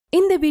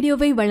இந்த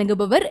வீடியோவை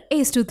வழங்குபவர்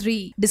Ace23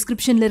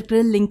 டிஸ்கிரிப்ஷன்ல இருக்கிற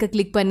லிங்கை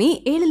கிளிக் பண்ணி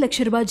 7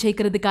 லட்சம் ரூபாய்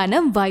ஜெயிக்கிறதுக்கான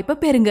வாய்ப்பை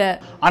பெறுங்க.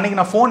 அன்னைக்கு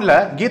நான் போன்ல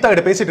கீதா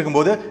கிட்ட பேசிட்டு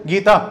இருக்கும்போது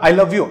கீதா ஐ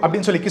லவ் யூ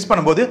அப்படின்னு சொல்லி கிஸ்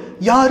பண்ணும்போது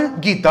யாரு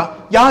கீதா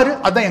யாரு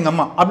அதான் எங்க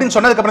அம்மா அப்படின்னு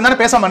சொன்னதுக்கு அப்புறம்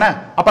தானே பேசாமனே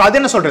அப்ப அது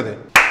என்ன சொல்றது?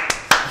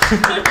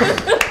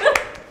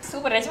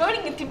 சூப்பர் ரஜ்மா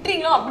நீங்க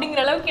திட்றீங்களோ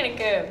அப்படிங்கிற அளவுக்கு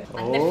எனக்கு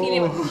அந்த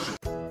ஃபீலே வந்துச்சு.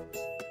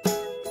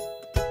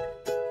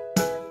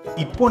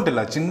 இப்போன்ட்டு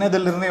இல்லை,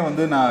 சின்னதுலேருந்தே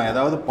வந்து நான்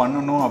ஏதாவது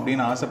பண்ணணும்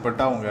அப்படின்னு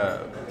ஆசைப்பட்டா அவங்க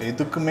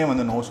எதுக்குமே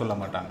வந்து நோ சொல்ல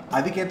மாட்டாங்க.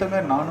 அதுக்கேற்ற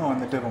மாதிரி நானும்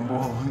வந்துட்டு ரொம்ப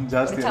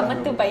ஜாஸ்தி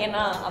சமத்து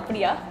பையனா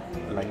அப்படியா?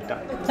 லைட்டா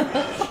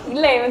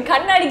இல்ல இவன்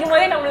கண் அடிக்கும்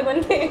போதே நம்மளுக்கு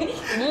வந்து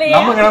இல்லையா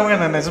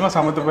நமக்கு நான் நிஜமா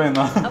சமத்து பையன்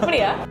தான்.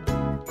 அப்படியா?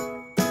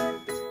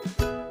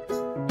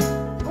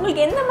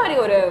 உங்களுக்கு எந்த மாதிரி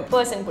ஒரு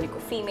பர்சன்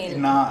பிடிக்கும் ஃபீமேல்?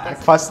 நான்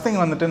ஃபர்ஸ்ட்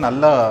திங் வந்துட்டு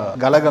நல்லா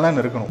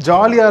கலகலன்னு இருக்கணும்.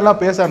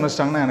 ஜாலியாலாம் பேச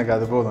ஆரம்பிச்சிட்டாங்கன்னா எனக்கு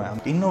அது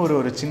போதும். இன்னும்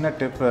ஒரு சின்ன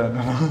டிப்,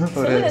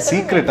 ஒரு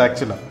சீக்ரெட்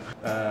ஆக்சுவலா.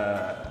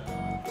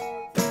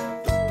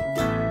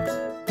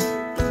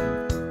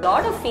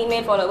 lot of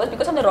female followers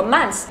because of the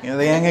romance.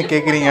 இதை ஏங்க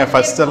கேட்குறீங்க?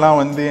 ஃபர்ஸ்ட் எல்லாம்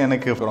வந்து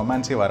எனக்கு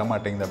ரொமான்ஸே வர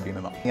மாட்டேங்குது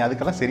அப்படின்னு தான். நீ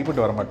அதுக்கெல்லாம்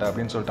சரிப்பட்டு வர மாட்டேன்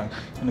அப்படின்னு சொல்லிட்டாங்க.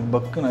 எனக்கு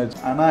பக்குன்னு.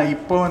 ஆனால்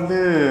இப்போ வந்து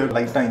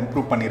லைட்டாக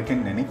இம்ப்ரூவ்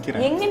பண்ணியிருக்கேன்னு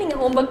நினைக்கிறேன். எங்கே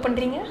நீங்கள் ஹோம் ஒர்க்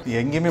பண்ணுறீங்க?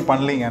 எங்கேயுமே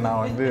பண்ணலைங்க.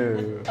 நான் வந்து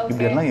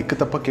இப்படி எல்லாம்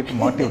எக்கு தப்பாக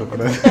கேட்டு மாட்டி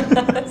விடக்கூடாது.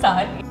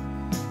 சாரி.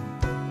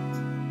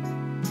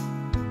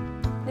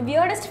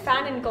 weirdest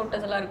fan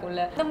encounters எல்லாம்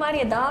இருக்கும்ல, இந்த மாதிரி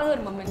ஏதாவது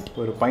ஒரு மொமெண்ட்?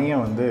 ஒரு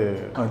பையன் வந்து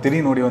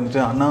திடீர்னு ஓடி வந்துட்டு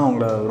அண்ணா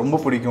உங்களை ரொம்ப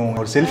பிடிக்கும்,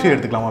 ஒரு செல்ஃபி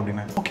எடுத்துக்கலாமா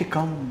அப்படின்னு. ஓகே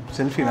கம்,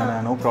 செல்ஃபி தானே,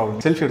 நோ ப்ராப்ளம்.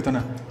 செல்ஃபி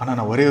எடுத்தேன்னா அண்ணா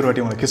நான் ஒரே ஒரு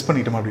வாட்டி உங்களை கிஸ்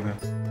பண்ணிட்டோம் அப்படின்னு.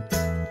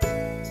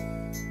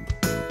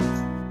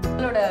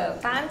 உங்களோட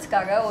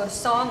ஃபேன்ஸ்க்காக ஒரு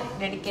சாங்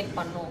டெடிகேட்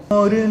பண்ணோம்.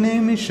 ஒரு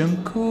நிமிஷம்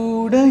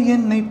கூட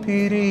என்னை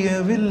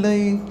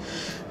பிரியவில்லை,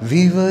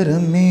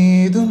 விவரம்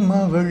ஏதும்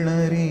அவள்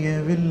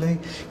அறியவில்லை,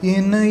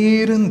 என்ன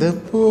இருந்த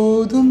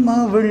போதும்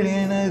அவள்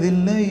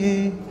எனதில்லையே,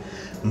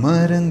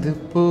 மறந்து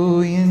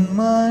போயின்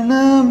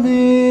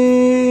மனமே.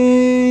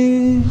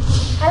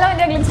 ஹலோ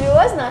IndiaGlitz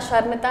வியூவர்ஸ், நான்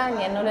ஷர்மிதா.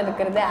 என்னோட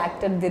இருக்கிறது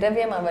ஆக்டர்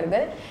திரவியம்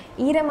அவர்கள்.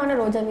 ஈரமான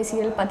ரோஜாவே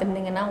சீரியல்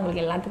பார்த்துருந்தீங்கன்னா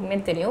உங்களுக்கு எல்லாத்துக்குமே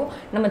தெரியும்.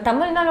 நம்ம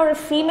தமிழ்நாடோட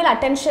ஃபீமேல்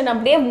அட்டென்ஷன்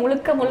அப்படியே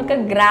முழுக்க முழுக்க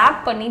கிராப்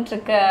பண்ணிட்டு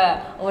இருக்க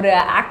ஒரு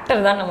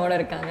ஆக்டர் தான் நம்மளோட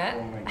இருக்காங்க.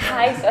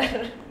 Hi sir.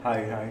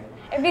 Hi hi.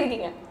 எப்படி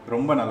இருக்கீங்க?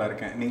 ரொம்ப நல்லா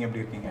இருக்கேன். நீங்கள்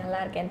எப்படி இருக்கீங்க? நல்லா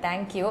இருக்கேன்,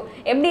 தேங்க்யூ.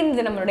 எப்படி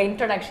இருந்தது நம்மளோட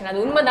இன்ட்ரோடக்ஷன்?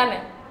 அது உண்மை தானே?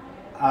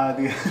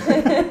 அது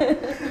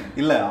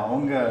இல்லை,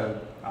 அவங்க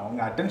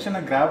அட்டென்ஷனை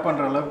கிராப்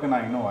பண்ணுற அளவுக்கு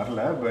நான் இன்னும்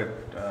வரல.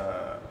 பட்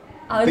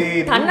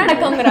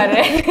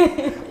தன்னடக்கங்கிறாரு.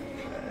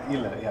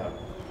 இல்லை, யா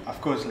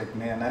அஃப்கோர்ஸ் லைக்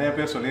நிறைய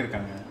பேர்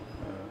சொல்லியிருக்காங்க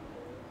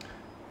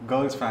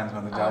கேர்ள்ஸ் ஃபேன்ஸ்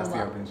வந்து ஜாஸ்தி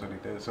அப்படின்னு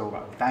சொல்லிட்டு. So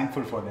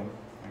thankful for them.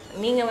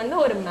 நீங்கள் வந்து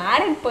ஒரு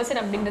மேரிட்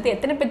பர்சன் அப்படின்றது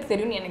எத்தனை பேருக்கு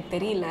தெரியும்னு எனக்கு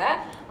தெரியல.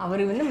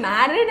 அவர் வந்து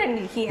மேரிட் அண்ட்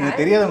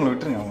தெரியாதவங்களை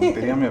விட்டுருங்க, அவங்க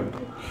தெரியாமல்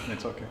விட்டுருங்க.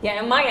 It's okay.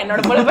 ஏமா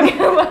என்னோட பொழப்ப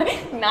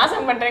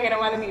நாசம் பண்ணுறேங்கிற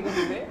மாதிரி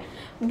இருந்தது.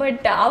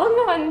 பட்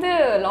அவங்க வந்து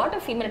லாட்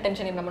ஆஃப் ஃபீமேல்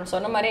அட்டென்ஷன் நம்ம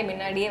சொன்ன மாதிரியே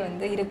முன்னாடியே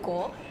வந்து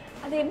இருக்கும்.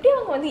 அது எப்படி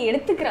அவங்க வந்து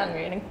எடுத்துக்கிறாங்க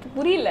எனக்கு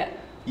புரியல.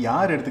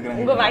 யார்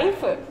எடுத்துக்கிறாங்க? உங்கள்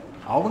வைஃப்.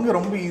 அவங்க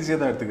ரொம்ப ஈஸியாக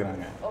தான்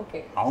எடுத்துக்கிறாங்க. ஓகே.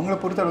 அவங்கள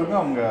பொறுத்த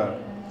அளவுக்கு அவங்க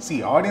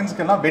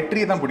ஆடியன்ஸ்க்கெல்லாம்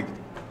வெற்றியை தான்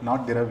பிடிக்குது,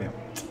 நாட் திரவியம்.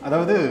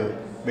 அதாவது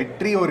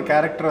வெற்றி ஒரு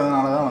கேரக்டர்,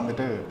 அதனால தான்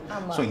வந்துட்டு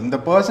ஸோ இந்த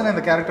பர்சன்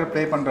இந்த கேரக்டர்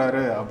ப்ளே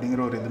பண்ணுறாரு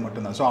அப்படிங்கிற ஒரு இது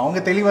மட்டும்தான். ஸோ அவங்க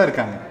தெளிவாக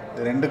இருக்காங்க,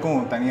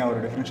 ரெண்டுக்கும் தனியாக ஒரு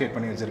டிஃப்ரென்ஷியேட்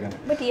பண்ணி வச்சுருக்காங்க.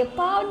 பட்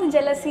எப்பாவது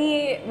ஜெலசி,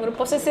 ஒரு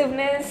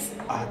பொசசிவ்னஸ்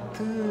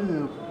அது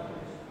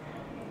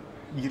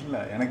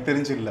இல்லை, எனக்கு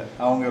தெரிஞ்சு இல்லை.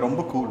 அவங்க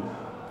ரொம்ப கூல்.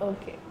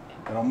 ஓகே.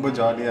 ரொம்ப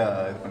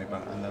ஜாலியாக இது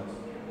பண்ணிப்பாங்க. அந்த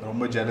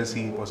ரொம்ப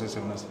ஜெலசி,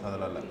 பொசசிவ்னஸ்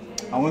அதெல்லாம் இல்லை.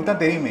 அவங்களுக்கு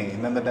தான் தெரியுமே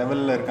இந்த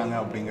லெவலில் இருக்காங்க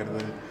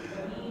அப்படிங்கிறது,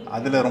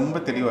 அதில் ரொம்ப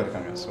தெளிவாக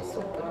இருக்காங்க.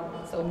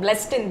 ஸோ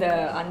பிளஸ்ட் இந்த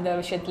அந்த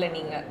விஷயத்தில்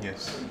நீங்கள்.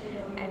 எஸ்.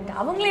 அண்ட்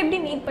அவங்கள எப்படி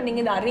மீட் பண்ணீங்க?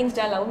 இது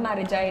அரேஞ்ச்டா, லவ்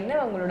மேரேஜா, என்ன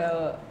அவங்களோட?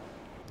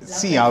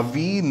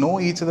 we know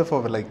each other for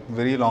like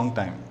very long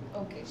time.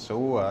 Okay. So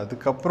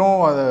அதுக்கப்புறம்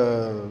அதை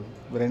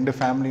ரெண்டு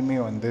ஃபேமிலியுமே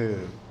வந்து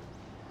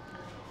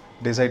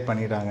டிசைட்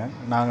பண்ணிட்டாங்க.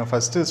 நாங்கள்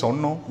ஃபஸ்ட்டு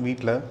சொன்னோம்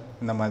வீட்டில்,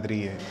 இந்த மாதிரி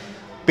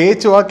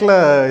பேச்சுவாக்கில்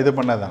இது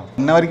பண்ணதான்.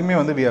 இன்ன வரைக்குமே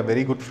வந்து we are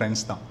very good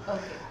friends தான்.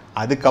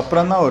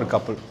 அதுக்கப்புறம் தான் ஒரு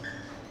கப்புள்.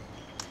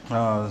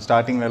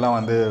 ஸ்டார்டிங்லலாம்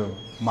வந்து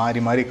மாறி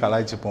மாறி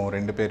கலாய்ச்சிப்போம்,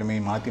 ரெண்டு பேருமே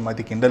மாற்றி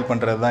மாற்றி கிண்டல்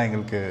பண்ணுறது தான்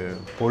எங்களுக்கு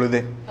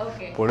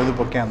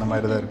பொழுதுபோக்கே அந்த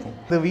மாதிரி தான் இருக்கும்.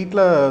 இது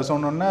வீட்டில்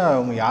சொன்னோன்னா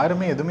அவங்க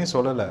யாருமே எதுவுமே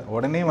சொல்லலை.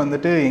 உடனே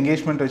வந்துட்டு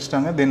என்கேஜ்மெண்ட்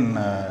வச்சுட்டாங்க. தென்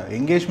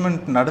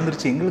என்கேஜ்மெண்ட்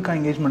நடந்துருச்சு. எங்களுக்கா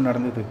என்கேஜ்மெண்ட்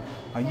நடந்தது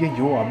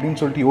ஐயோ அப்படின்னு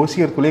சொல்லிட்டு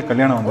யோசிக்கிறதுக்குள்ளேயே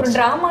கல்யாணம் வந்துருச்சு.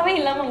 ட்ராமாவே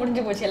இல்லாமல்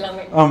முடிஞ்சு போச்சு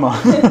எல்லாமே. ஆமாம்.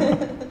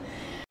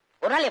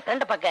 ஒரு நாள் என்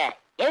ஃப்ரெண்டை பார்க்க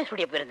ஏவி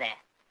ஸ்டுடியோ போயிருந்தேன்.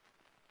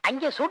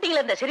 அங்கே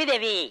ஷூட்டிங்கில் இருந்த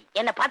ஸ்ரீதேவி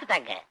என்னை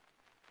பார்த்துட்டாங்க,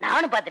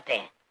 நானும்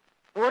பார்த்துட்டேன்.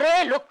 ஒரே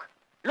லுக்.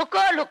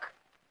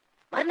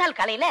 மறுநாள்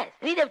காலையில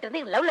ஸ்ரீதேவிட்ட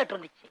இருந்து லவ் லெட்டர்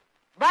வந்துச்சு.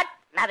 பட்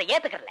நான் அதை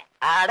ஏத்துக்கறல.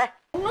 ஆட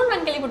இன்னொரு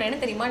நான் கேள்விப்பட்டேன், என்ன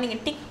தெரியுமா, நீங்க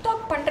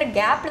டிக்டாக் பண்ற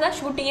கேப்ல தான்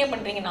ஷூட்டிங்கே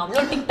பண்றீங்க. நான்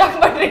அவ்வளோ டிக்டாக்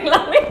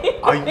பண்றீங்களாமே.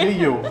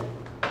 ஐயோ,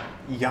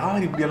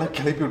 யார் இப்படியெல்லாம்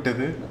கிளப்பி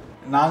விட்டது?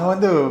 நாங்கள்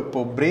வந்து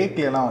இப்போ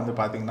பிரேக்லாம் வந்து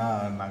பார்த்தீங்கன்னா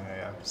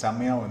நாங்கள்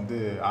செம்மையாக வந்து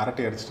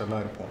அரட்டை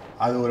அடிச்சிட்டெல்லாம் இருப்போம்.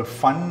 அது ஒரு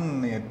ஃபன்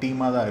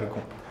டீமாக தான்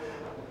இருக்கும்.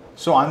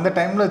 ஸோ அந்த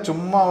டைமில்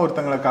சும்மா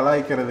ஒருத்தங்களை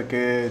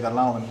கலாய்க்கிறதுக்கு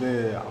இதெல்லாம் வந்து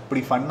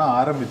அப்படி ஃபன்னாக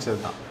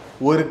ஆரம்பித்தது தான்.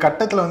 ஒரு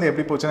கட்டத்தில் வந்து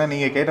எப்படி போச்சுன்னா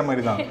நீங்கள் கேட்ட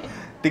மாதிரி தான்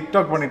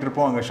டிக்டாக் பண்ணிட்டு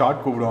இருப்போம், அங்கே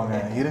ஷார்ட் கூப்பிடுவாங்க,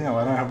 இருங்க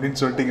வரேன் அப்படின்னு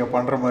சொல்லிட்டு இங்கே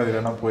பண்ணுற மாதிரி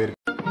எல்லாம் போயிருக்கு.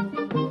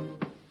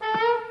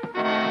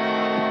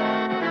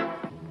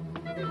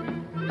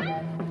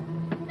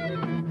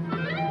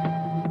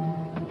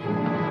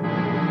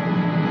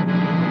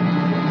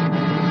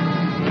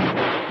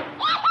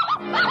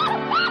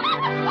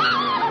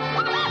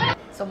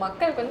 ஸோ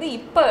மக்களுக்கு வந்து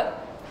இப்போ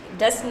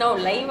ஜஸ்ட் நவ்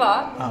லைவா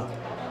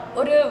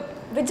ஒரு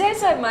விஜய்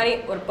சார் மாதிரி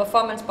ஒரு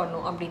பெர்ஃபார்மன்ஸ்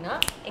பண்ணும் அப்படின்னா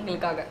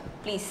எங்களுக்காக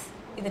ப்ளீஸ்.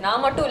 இது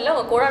நான் மட்டும் இல்லை,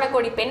 உங்கள் கோடான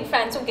கோடி பெண்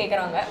ஃபேன்ஸும்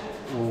கேட்குறாங்க.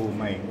 Oh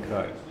my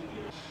God.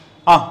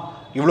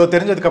 இவ்வளோ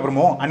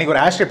தெரிஞ்சதுக்கப்புறமும் அன்றைக்கி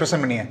ஒரு ஆஷ்ட்ரே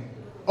ப்ரெசென்ட் பண்ணியே,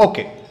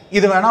 ஓகே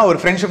இது வேணா ஒரு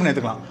ஃப்ரெண்ட்ஷிப்னு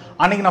எடுத்துக்கலாம்.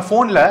 அன்றைக்கி நான்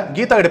ஃபோனில்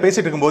கீதா கிட்ட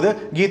பேசிட்டு இருக்கும்போது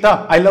கீதா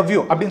ஐ லவ்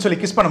யூ அப்படின்னு சொல்லி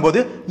கிஸ்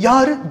பண்ணும்போது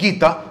யாரு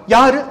கீதா,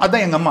 யாரு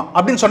அதான் எங்கள் அம்மா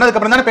அப்படின்னு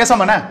சொன்னதுக்கப்புறம் தானே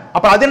பேசாமண்ணே,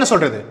 அப்புறம் அது என்ன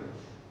சொல்கிறது?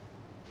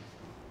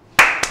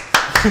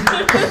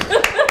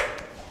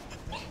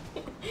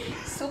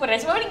 சூப்பர்.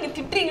 நிஜமாவே நீங்க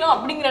திட்டுறீங்களோ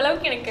அப்படிங்கிற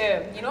அளவுக்கு எனக்கு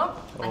யூனோ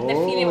அந்த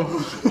ஃபீலிங்.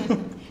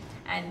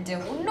 அண்ட்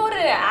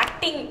இன்னொரு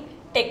ஆக்டிங்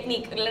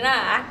டெக்னிக் இல்லைன்னா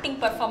ஆக்டிங்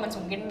பர்ஃபார்மன்ஸ்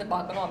உங்ககிட்ட இருந்து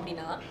பார்க்கணும்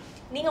அப்படின்னா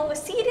நீங்க உங்க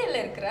சீரியல்ல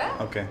இருக்கிற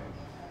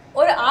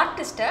ஒரு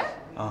ஆர்டிஸ்ட்டை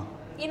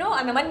யூனோ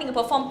அந்த மாதிரி நீங்க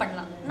பெர்ஃபார்ம்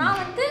பண்ணலாம்.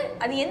 நான் வந்து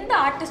அது எந்த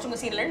ஆர்டிஸ்ட் உங்க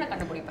சீரியல்ல நான்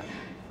கண்டுபிடிப்பேன்.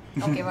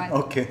 ஓகேவா?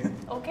 Okay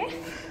okay.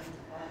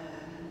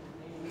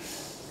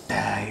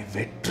 டேய்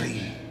வெற்றி,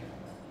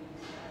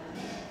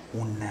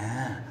 உன்னை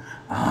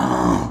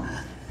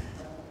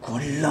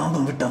கொல்லாம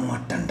விட்ட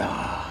மாட்டேன்டா.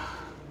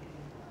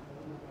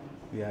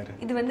 யாரு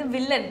இது? வந்து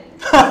வில்லன்.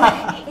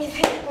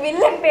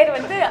 வில்லன் பேர்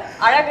வந்து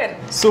Azhagar.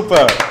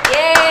 Super,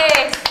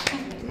 S,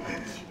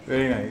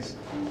 very nice.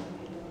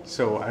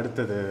 So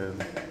அடுத்தது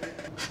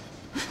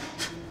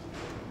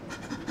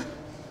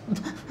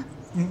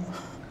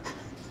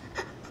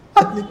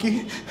அன்னைக்கு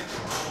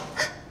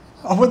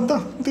அவன்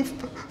தான் வந்து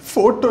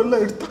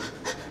ஃபோட்டோலாம் எடுத்தான்,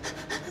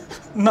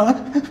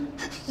 நான்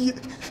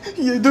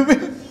எதுவுமே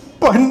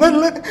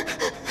பண்ணல.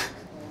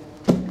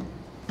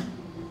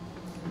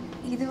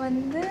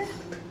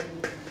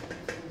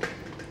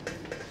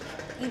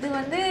 இது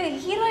வந்து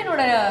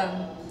ஹீரோயினோட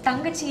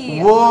தங்கச்சி.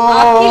 Oh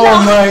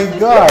my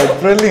God,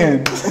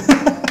 brilliant.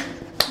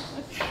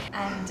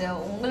 And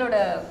உங்களோட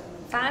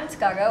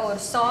ஃபேன்ஸ்க்காக ஒரு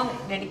சாங்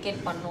டெடிகேட்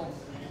பண்ணோம்,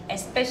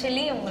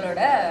 எஸ்பெஷலி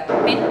உங்களோட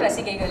பெண்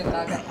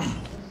ரசிகைகளுக்காக.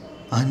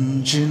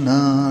 5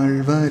 நாள்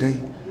வரை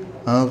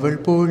அவள்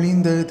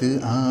பொழிந்தது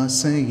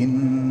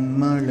ஆசையின்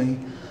மழை,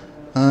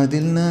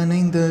 அதில்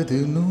நனைந்தது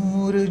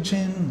 100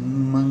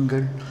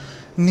 ஜென்மங்கள்,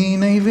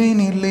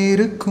 நினைவினில்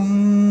இருக்கும்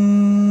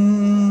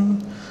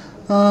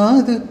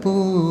அது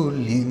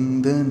போல்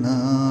இந்த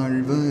நாள்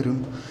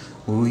வரும்,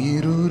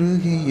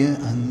 உயிருருகிய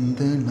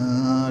அந்த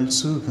நாள்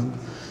சுகம்,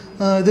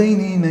 அதை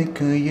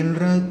நினைக்கையில்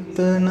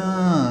இரத்த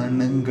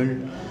நாணங்கள்,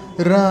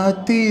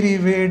 ராத்திரி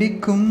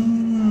வெடிக்கும்,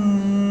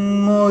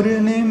 ஒரு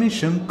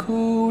நிமிஷம்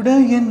கூட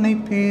என்னை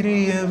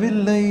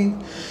பிரியவில்லை,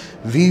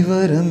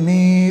 விவரம்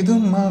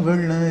ஏதும்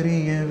அவள்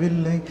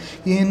அறியவில்லை,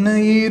 என்ன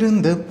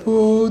இருந்த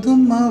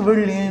போதும்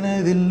அவள்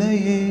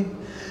எனதில்லையே,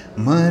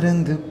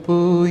 மறந்து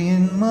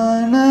போயின்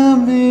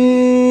மனமே.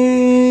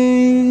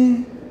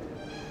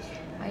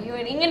 ஐயோ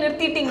நீங்க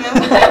நிறுத்திட்டீங்க,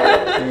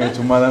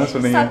 சும்மா தானே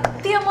சொன்னீங்க.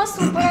 சத்தியமா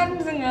சூப்பரா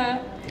இருந்துங்க.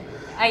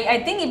 ஐ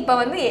திங்க் இப்போ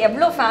வந்து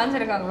எவ்வளோ ஃபேன்ஸ்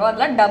இருக்காங்களோ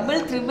அதெல்லாம் டபுள்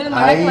ட்ரிபிள்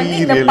மடங்கு வந்து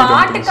இந்த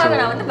பாட்டுக்காக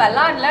நான் வந்து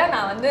விளாடல,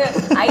 நான் வந்து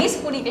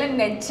ஐஸ் குடிக்கல,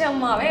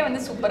 நிஜமாவே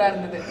வந்து சூப்பரா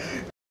இருந்தது.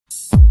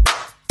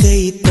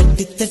 கை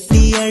தட்டி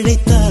தட்டி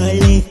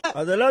அழைத்தாளே,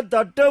 அதெல்லாம்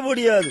தட்ட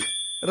முடியாது.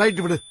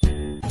 ரைட் விடு.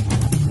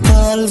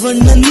 பால்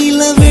வண்ண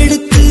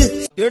நிலவெடுத்து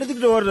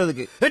எடுத்துக்கிட்டு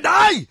ஓடுறதுக்கு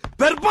டாய்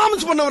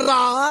பெர்ஃபார்மன்ஸ் பண்ண வர்றா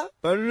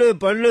பல்லு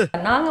பல்லு.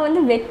 நாங்க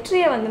வந்து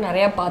வெற்றியை வந்து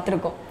நிறைய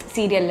பார்த்துருக்கோம்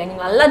சீரியல்ல,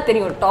 எங்களுக்கு நல்லா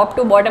தெரியும் டாப்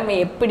டு பாட்டம்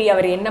எப்படி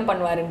அவர் என்ன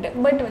பண்ணுவாருன்ட்டு.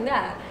 பட் வந்து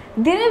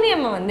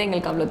திரவியம் வந்து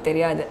எங்களுக்கு அவ்வளோ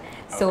தெரியாது.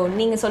 ஸோ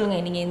நீங்க சொல்லுங்க,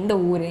 நீங்க எந்த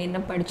ஊர்,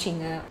 என்ன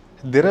படிச்சீங்க?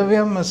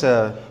 திரவியம் இஸ் அ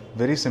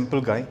வெரி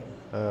சிம்பிள் காய்,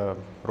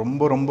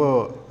 ரொம்ப ரொம்ப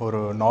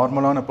ஒரு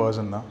நார்மலான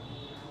பர்சன் தான்.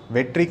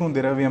 வெற்றிக்கும்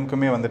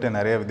திரவியம்க்குமே வந்துட்டு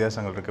நிறைய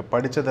வித்தியாசங்கள் இருக்குது.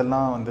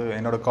 படித்ததெல்லாம் வந்து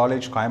என்னோடய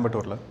காலேஜ்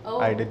கோயம்புத்தூரில்,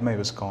 I did my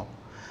viscom.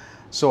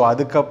 So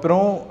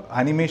அதுக்கப்புறம்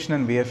அனிமேஷன்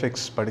அண்ட்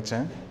விஎஃப்எக்ஸ்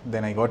படித்தேன்.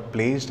 தென் ஐ காட்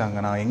பிளேஸ்ட்.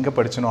 அங்கே நான் எங்கே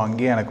படித்தனோ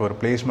அங்கேயே எனக்கு ஒரு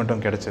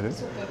பிளேஸ்மெண்ட்டும் கிடச்சிது.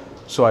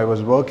 So I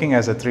was working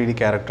as a 3D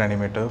character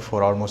animator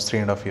for almost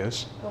 3.5 years.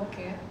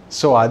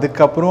 So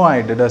அதுக்கப்புறம் I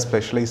did a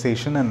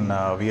specialisation in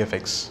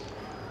VFX.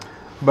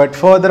 But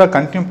ஃபர்தராக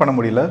கண்டினியூ பண்ண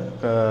முடியல,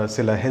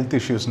 சில health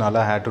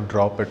இஷ்யூஸ்னால had to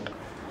drop it.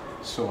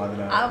 So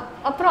அதில்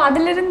அப்புறம்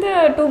அதிலிருந்து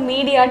டு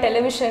மீடியா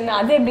டெலிவிஷன்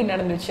அது எப்படி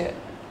நடந்துச்சு?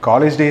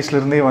 காலேஜ்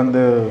டேஸ்லேருந்தே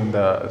வந்து இந்த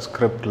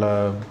ஸ்கிரிப்டில்,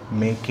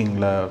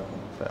 மேக்கிங்கில்,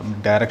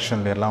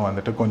 டைரக்ஷன்ல எல்லாம்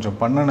வந்துட்டு கொஞ்சம்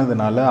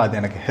பண்ணினதுனால அது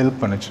எனக்கு ஹெல்ப்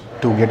பண்ணுச்சு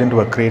to get in to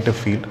a creative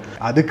field.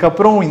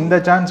 அதுக்கப்புறம் இந்த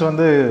சான்ஸ்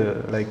வந்து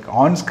லைக்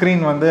ஆன்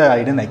ஸ்க்ரீன் வந்து ஐ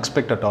டென்ட்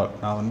எக்ஸ்பெக்ட் அட் ஆல்.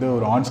 நான் வந்து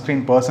ஒரு ஆன்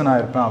ஸ்க்ரீன்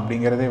பர்சனாக இருப்பேன்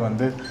அப்படிங்கிறதே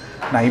வந்து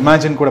நான்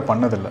இமேஜின் கூட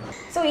பண்ணதில்லை.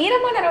 ஸோ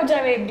ஈரமான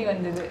ரோஜாவே எப்படி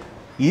வந்தது?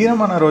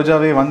 ஈரமான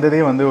ரோஜாவே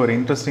வந்ததே வந்து ஒரு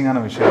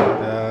இன்ட்ரெஸ்டிங்கான விஷயம்.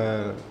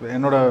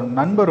 என்னோட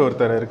நண்பர்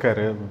ஒருத்தர்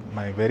இருக்கார்,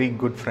 my very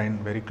good friend,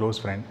 very close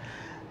friend.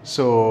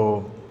 So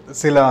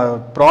சில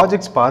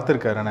ப்ராஜெக்ட்ஸ்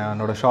பார்த்துருக்காரு,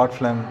 என்னோட ஷார்ட்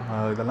ஃபிலிம்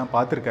இதெல்லாம்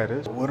பார்த்துருக்காரு.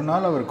 ஒரு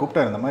நாள் அவர்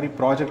கூப்பிட்டாரு, இந்த மாதிரி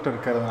ப்ராஜெக்ட்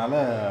இருக்கிறதுனால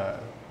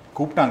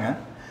கூப்பிட்டாங்க.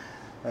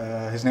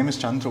 His name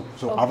is Chandru.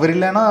 So அவர்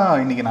இல்லைன்னா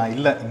இன்றைக்கி நான்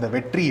இல்லை, இந்த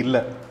வெற்றி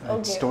இல்லை.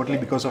 It's totally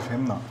because of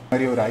him தான். இந்த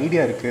மாதிரி ஒரு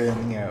ஐடியா இருக்குது,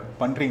 நீங்கள்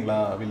பண்ணுறீங்களா,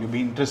 வில் யூ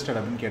பி இன்ட்ரெஸ்டட்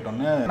அப்படின்னு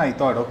கேட்டோன்னே I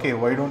thought okay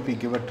why don't we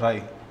give a try.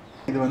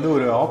 இது வந்து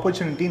ஒரு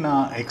ஆப்பர்ச்சுனிட்டி,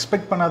 நான்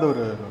எக்ஸ்பெக்ட் பண்ணாத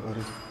ஒரு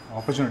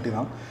ஆப்பர்ச்சுனிட்டி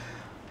தான்.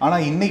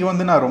 ஆனால் இன்றைக்கி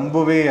வந்து நான்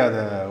ரொம்பவே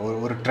அதை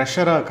ஒரு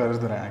ட்ரெஷராக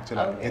கருதுறேன்.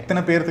 ஆக்சுவலாக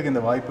எத்தனை பேர்த்துக்கு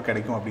இந்த வாய்ப்பு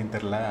கிடைக்கும் அப்படின்னு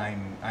தெரில.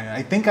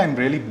 I think I am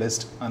really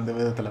blessed அந்த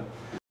விதத்தில்.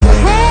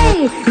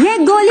 ये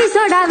गोली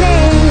सोडावे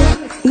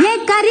ये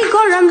करी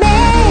कोळंबे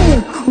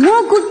वो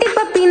कुट्टी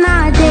पप्पीना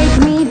टेक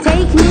मी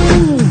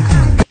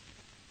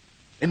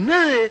என்ன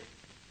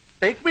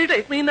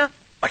டேக் மீனா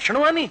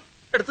பட்சணவானி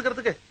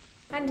எடுத்துக்கிறதுக்கு.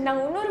 அண்ட்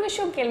நாங்கள் இன்னொரு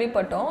விஷயம்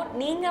கேள்விப்பட்டோம்,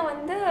 நீங்கள்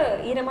வந்து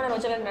ஈரமான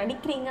ரோஜாவில்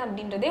நடிக்கிறீங்க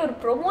அப்படின்றதே ஒரு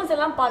ப்ரொமோஸ்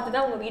எல்லாம் பார்த்து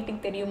தான் உங்கள்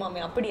வீட்டுக்கு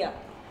தெரியுமாமே, அப்படியா?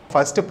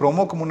 ஃபஸ்ட்டு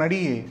ப்ரோமோக்கு முன்னாடி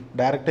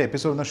டேரெக்டாக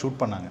எபிசோட் தான்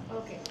ஷூட் பண்ணாங்க.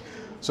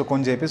 ஸோ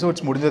கொஞ்சம்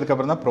எபிசோட்ஸ்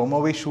முடிஞ்சதுக்கப்புறம் தான்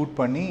ப்ரோமோவே ஷூட்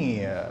பண்ணி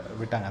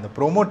விட்டாங்க. அந்த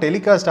ப்ரோமோ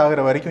டெலிகாஸ்ட்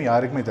ஆகிற வரைக்கும்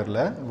யாருக்குமே தெரில,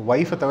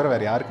 ஒய்ஃபை தவிர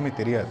வேறு யாருக்குமே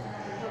தெரியாது.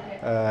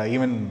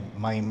 Even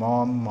my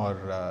mom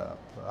R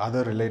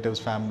other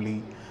relatives, family,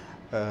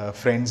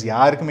 friends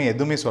யாருக்குமே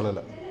எதுவுமே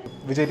சொல்லலை.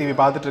 விஜய் டிவி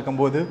பார்த்துட்டு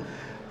இருக்கும்போது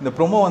இந்த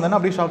ப்ரோமோ வந்தோன்னா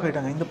அப்படியே ஷாக்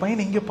ஆகிட்டாங்க. இந்த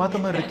பையன் இங்கே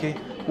பார்த்த மாதிரி இருக்கே,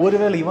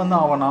 ஒருவேளை இவன்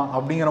தான் அவனா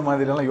அப்படிங்கிற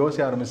மாதிரிலாம்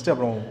யோசிக்க ஆரம்பிச்சுட்டு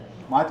அப்புறம்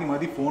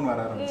மாற்றி ஃபோன் வர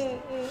ஆரம்பிச்சு.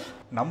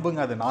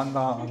 நம்புங்க அது நான்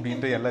தான்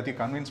அப்படின்ட்டு எல்லாத்தையும்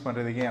கன்வின்ஸ்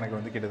பண்ணுறதுக்கே எனக்கு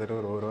வந்து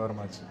கிட்டத்தட்ட ஒரு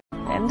வாரமாச்சு.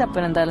 എന്റെ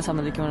അപ്പൻ എന്തായാലും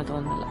സമ്മതിക്കുമെന്ന്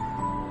തോന്നുന്നില്ല.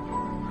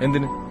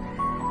 എന്തിന്?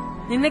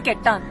 നിന്നെ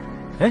കെട്ടാൻ.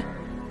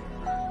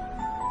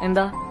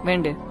 എന്താ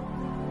വേണ്ടേ?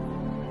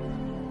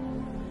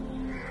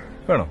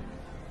 വേണം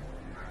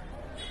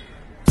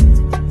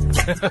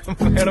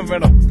வேணும்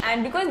வேணும்.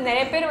 அண்ட் பிகாஸ்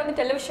நிறைய பேர் வந்து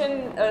டெலிவிஷன்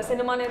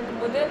சினிமான்னு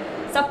இருக்கும்போது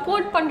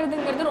சப்போர்ட்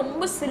பண்ணுறதுங்கிறது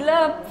ரொம்ப சில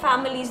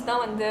ஃபேமிலிஸ்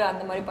தான் வந்து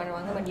அந்த மாதிரி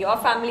பண்ணுவாங்க. பட்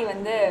யுவர் ஃபேமிலி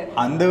வந்து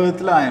அந்த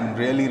விதத்தில் ஐ எம்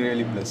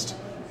ரியலி பிளெஸ்ட்.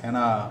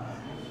 ஏன்னா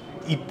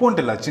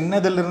இப்போன்ட்டு இல்லை,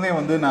 சின்னதுலேருந்தே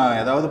வந்து நான்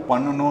ஏதாவது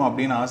பண்ணணும்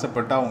அப்படின்னு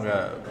ஆசைப்பட்டால் அவங்க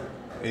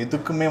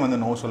எதுக்குமே வந்து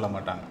நோ சொல்ல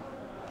மாட்டாங்க.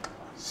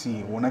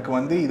 உனக்கு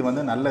வந்து இது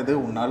வந்து நல்லது,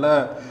 உன்னால்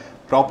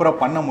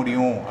ப்ராப்பராக பண்ண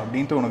முடியும்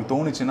அப்படின்ட்டு உனக்கு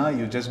தோணுச்சுன்னா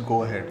யூ ஜஸ்ட் கோ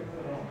ஹெட்,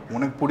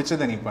 உனக்கு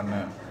பிடிச்சதை நீ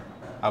பண்ணு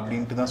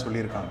அப்படின்ட்டு தான்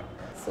சொல்லியிருக்காங்க.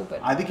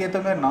 சூப்பர். அதுக்கேற்ற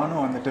மாதிரி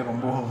நானும் வந்துட்டு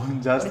ரொம்ப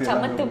ஜாஸ்தி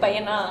சமத்து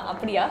பையனா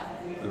அப்படியா?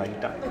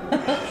 லைட்டா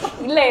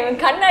இல்ல, இவன்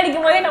கண்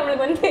அடிக்கும் போதே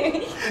நம்மளுக்கு வந்து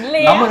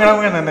இல்லையா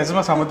நம்ம நான்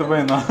நிஜமா சமத்து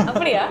பையன் தான்.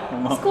 அப்படியா?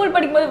 ஸ்கூல்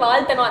படிக்கும்போது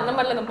வாழ்த்தணும் அந்த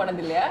மாதிரிலாம் எதுவும்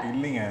பண்ணது இல்லையா?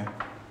 இல்லைங்க.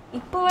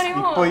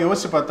 இப்போ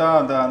யோசிச்சு பார்த்தா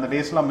அந்த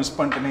டேஸ்லாம் மிஸ்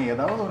பண்ணிட்டேனே,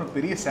 ஏதாவது ஒரு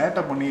பெரிய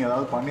சேட்டை பண்ணி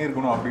ஏதாவது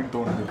பண்ணியிருக்கணும் அப்படின்னு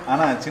தோணுது.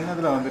 ஆனால்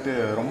சின்னதில் வந்துட்டு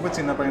ரொம்ப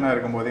சின்ன பையனாக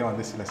இருக்கும்போதே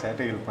வந்து சில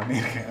சேட்டைகள்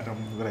பண்ணியிருக்கேன்,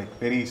 ரொம்ப லைக்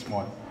வெரி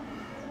ஸ்மால்.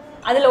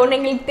 அதில் ஒன்று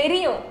எங்களுக்கு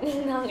தெரியும்,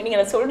 நீங்கள்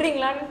அதை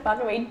சொல்கிறீங்களான்னு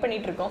பார்க்க வெயிட்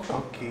பண்ணிட்டு இருக்கோம்.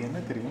 ஓகே, என்ன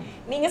தெரியும்?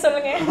 நீங்கள்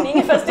சொல்லுங்கள்,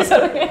 நீங்கள் ஃபஸ்ட்டு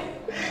சொல்லுங்கள்.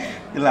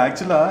 இல்லை,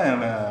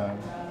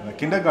 ஆக்சுவலாக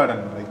kinder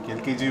garden like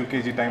LKG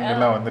UKG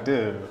டைம்லாம் வந்துட்டு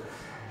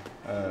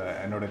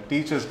என்னோட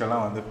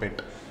டீச்சர்ஸ்க்கெல்லாம் வந்து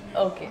பெட்.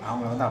 ஓகே,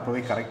 அவங்க வந்து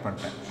அப்போவே கரெக்ட்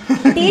பண்ணிட்டேன்.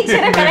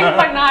 டீச்சரை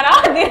கரெக்ட் பண்ணாரா?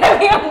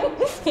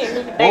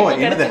 ஓ,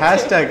 என்னது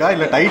ஹேஷ்டேகா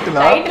இல்லை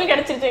டைட்டிலா? டைட்டில்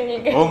கிடைச்சிருச்சு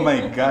எங்களுக்கு. Oh my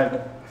God.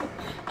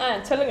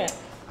 சொல்லுங்க.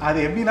 அது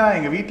எப்படின்னா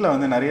எங்கள் வீட்டில்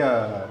வந்து நிறையா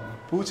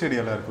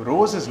பூச்செடியெல்லாம் இருக்கும்,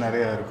 ரோசஸ்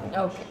நிறையா இருக்கும்.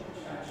 ஓகே,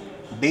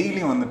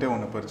 டெய்லியும் வந்துட்டு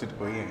ஒன்று பறிச்சுட்டு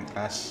போய் எங்கள்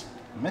கிளாஸ்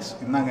மிஸ்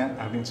இருந்தாங்க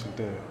அப்படின்னு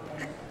சொல்லிட்டு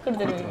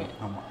கொடுத்துருவீங்க.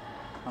 ஆமாம்,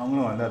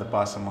 அவங்களும் வந்து அது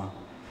பாசமா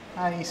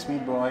ஹாய்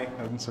ஸ்வீட் பாய்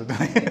அப்படின்னு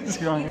சொல்லிட்டு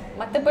செய்வாங்க.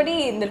 மற்றபடி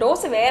இந்த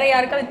ரோஸ் வேற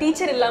யாருக்காவது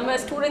டீச்சர்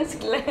இல்லாமல்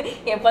ஸ்டூடெண்ட்ஸ்க்குள்ள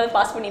எப்போது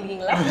பாஸ்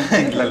பண்ணியிருக்கீங்களா?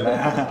 இல்லை,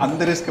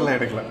 அந்த ரிஸ்க்கெல்லாம்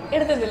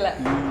எடுத்தது இல்லை.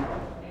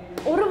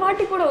 ஒரு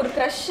வாட்டி கூட ஒரு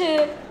க்ரஷ்ஷு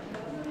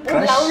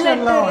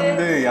க்ரஷ்ஷெல்லாம்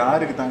வந்து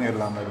யாருக்கு தாங்க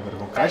இல்லாமல்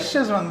இருந்திருக்கும்.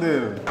 க்ரஷ்ஷஸ் வந்து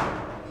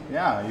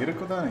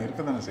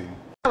இருக்கதானே செய்யும்.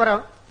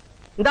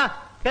 இந்தா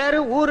பேரு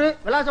ஊரு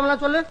விலாசம்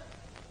எல்லாம் சொல்லு.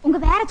 உங்க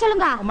வேற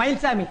சொல்லுங்க.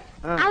 மயில்சாமி.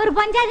 அவர்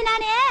பஞ்சாதி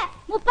நானே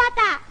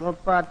முப்பாத்தா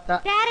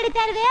பேரடி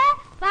தெருவு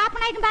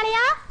பாப்பநாயக்கம்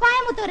பாளையம்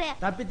கோயம்புத்தூர்.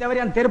 தப்பி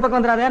தவறி அந்த தெரு பக்கம்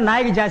வந்துடாத,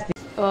 நாய்க்கு ஜாஸ்தி.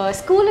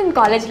 ஸ்கூல் அண்ட்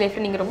காலேஜ்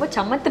லைஃப்ல நீங்க ரொம்ப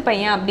சமத்து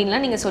பையன்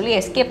அப்படின்லாம் நீங்க சொல்லி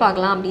எஸ்கேப்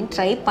ஆகலாம் அப்படின்னு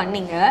ட்ரை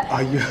பண்ணீங்க.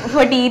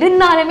 பட்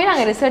இருந்தாலுமே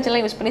நாங்க ரிசர்ச்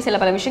எல்லாம் யூஸ் பண்ணி சில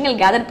பல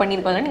விஷயங்கள் கேதர்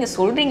பண்ணியிருக்கோம், நீங்க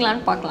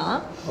சொல்றீங்களான்னு பார்க்கலாம்.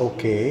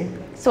 Okay,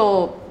 so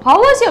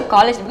how was your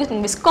college? Because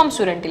நீங்கள் விஸ்காம்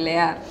ஸ்டூடெண்ட்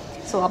இல்லையா?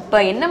 ஸோ அப்போ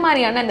என்ன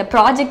மாதிரியான இந்த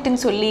ப்ராஜெக்ட்னு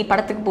சொல்லி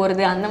படத்துக்கு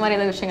போகிறது அந்த மாதிரி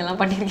ஏதாவது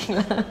விஷயங்கள்லாம்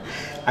பண்ணியிருக்கீங்களா?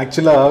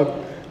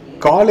 ஆக்சுவலாக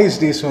காலேஜ்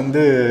டேஸ்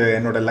வந்து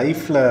என்னோடய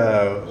லைஃப்பில்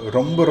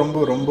ரொம்ப ரொம்ப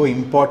ரொம்ப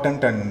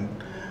இம்பார்ட்டண்ட் அண்ட்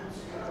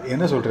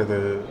என்ன சொல்கிறது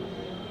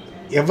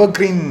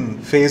எவர்கிரீன்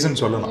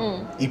ஃபேஸ்ன்னு சொல்லலாம்.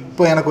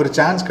 இப்போ எனக்கு ஒரு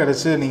சான்ஸ்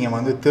கிடச்சி நீங்கள்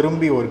வந்து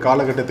திரும்பி ஒரு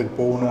காலகட்டத்துக்கு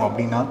போகணும்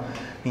அப்படின்னா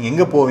நீங்கள்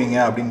எங்கே போவீங்க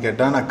அப்படின்னு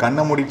கேட்டால் நான்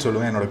கண்ணை மூடிட்டு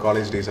சொல்லுவேன் என்னோடய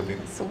காலேஜ் டேஸ்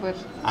அப்படின்னு. சூப்பர்.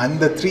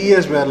 அந்த 3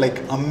 years வேர்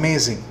லைக்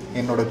அமேசிங்.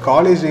 என்னோடய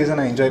காலேஜ் டேஸை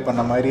நான் என்ஜாய்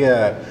பண்ண மாதிரியே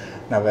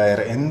நான்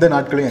வேறு எந்த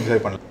நாட்களையும்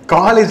என்ஜாய் பண்ணல.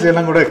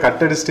 காலேஜ்லாம் கூட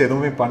கட் அடிச்சுட்டு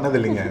எதுவுமே பண்ணது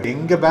இல்லைங்க.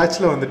 எங்கள்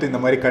பேட்சில் வந்துட்டு இந்த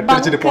மாதிரி கட்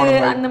அடிச்சுட்டு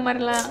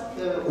போன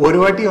ஒரு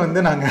வாட்டி வந்து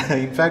நாங்கள்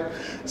இன்ஃபேக்ட்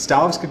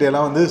ஸ்டாஃப்ஸ் கிட்ட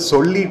எல்லாம் வந்து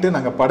சொல்லிட்டு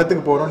நாங்கள்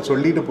படத்துக்கு போகிறோம்னு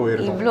சொல்லிட்டு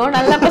போயிருக்கோம். இவ்வளோ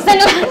நல்ல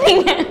பசங்க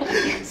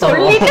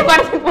சொல்லிட்டு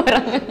படத்துக்கு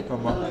போகிறாங்க.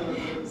 ஆமாம்,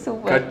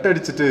 கட்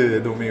அடிச்சுட்டு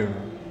எதுவுமே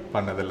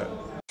பண்ணதில்லை.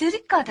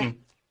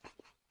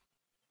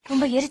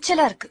 ரொம்ப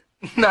எரிச்சலா இருக்கு.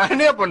 நான்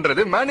என்ன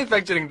பண்றது?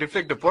 Manufacturing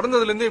defect.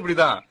 பிறந்ததுல இருந்தே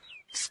இப்படிதான்.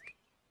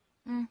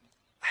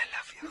 I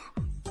love you.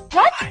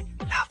 What? I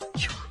love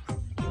you.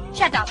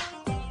 Shut up.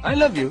 I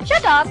love you.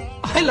 Shut up.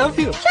 I love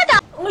you. Shut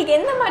up. உங்களுக்கு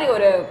எந்த மாதிரி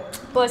ஒரு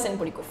பர்சன்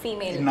பிடிக்கும்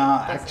ஃபீமேல்? நான்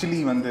ஆக்சுவலி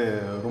வந்து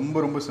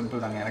ரொம்ப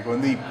சிம்பிள் தாங்க. எனக்கு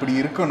வந்து இப்படி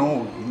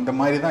இருக்கணும், இந்த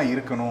மாதிரி தான்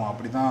இருக்கணும்,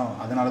 அப்படி தான்,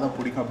 அதனால தான்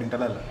பிடிக்கும்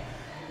அப்படின்ட்டுலாம் இல்லை.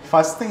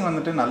 ஃபர்ஸ்ட் திங்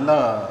வந்துட்டு நல்லா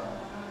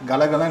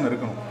கலகலன்னு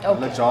இருக்கணும்,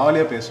 நல்லா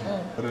ஜாலியாக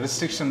பேசணும், ஒரு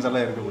ரெஸ்ட்ரிக்ஷன்ஸ்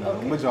எல்லாம்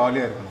இருக்கக்கூடாது, ரொம்ப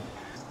ஜாலியாக இருக்கணும்.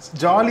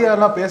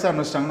 ஜாலியாலாம் பேச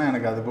ஆரம்பிச்சிட்டாங்கன்னா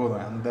எனக்கு அது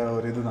போதும். அந்த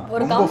ஒரு இதுதான்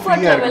ரொம்ப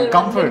ஃப்ரீயாக இருக்கும்,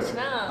 கம்ஃபர்ட்.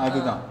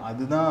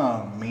 அதுதான்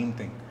மெயின்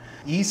திங்.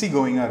 ஈஸி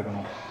கோயிங்காக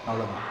இருக்கணும்,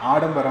 அவ்வளோதான்.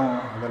 ஆடம்பரம்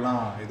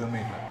அதெல்லாம் எதுவுமே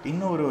இல்லை.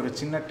 இன்னும் ஒரு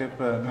சின்ன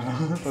டிப்,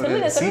 ஒரு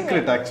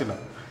சீக்ரெட்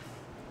ஆக்சுவலாக,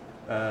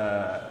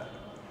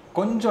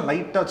 கொஞ்சம்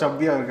லைட்டாக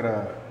சப்பியாக இருக்கிற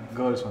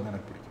கேர்ள்ஸ் வந்து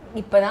எனக்கு பிடிக்கும்.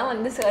 இப்பதான்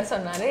வந்து சார்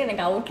சொன்னாரு,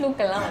 எனக்கு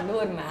அவுட்லுக் எல்லாம் வந்து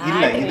ஒரு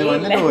இல்லை, இது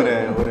வந்துட்டு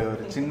ஒரு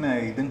சின்ன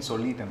இதுன்னு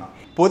சொல்லிட்டேன் நான்.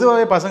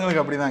 பொதுவாகவே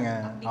பசங்களுக்கு அப்படிதாங்க.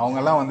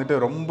 அவங்கெல்லாம் வந்துட்டு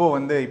ரொம்ப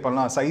வந்து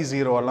இப்போல்லாம் சைஸ்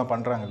 0 எல்லாம்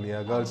பண்ணுறாங்க இல்லையா,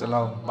 கேர்ள்ஸ்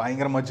எல்லாம்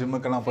பயங்கரமாக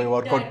ஜிம்முக்கெல்லாம் போய்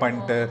ஒர்க் அவுட்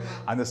பண்ணிட்டு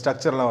அந்த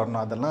ஸ்ட்ரக்சர்லாம்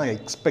வரணும், அதெல்லாம்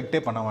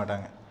எக்ஸ்பெக்டே பண்ண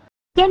மாட்டாங்க.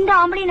 எந்த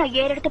ஆம்பளையும் நான்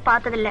ஏறு எடுத்து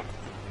பார்த்ததில்ல.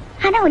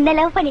 ஆனா உன்னை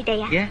லவ்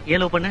பண்ணிட்டேயா?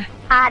 ஏன் லவ் பண்ண?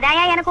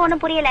 அதாயா எனக்கு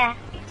ஒண்ணும் புரியல.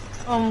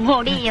 உன்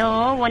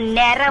முடியும், உன்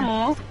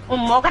நிறமும்,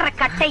 உன் முகர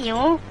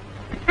கட்டையும்,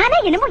 ஆனா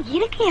என்னமோ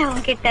இருக்கையா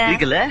அவன்கிட்ட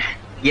இருக்குல்ல?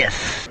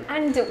 எஸ்.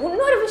 அண்ட்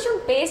இன்னொரு விஷயம்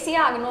பேசியே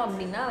ஆகணும்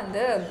அப்படின்னா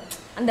வந்து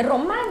அந்த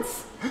ரொமான்ஸ்.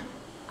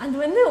 அது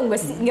வந்து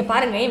இங்க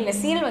பாருங்க, இவங்க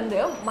சீரியல் வந்து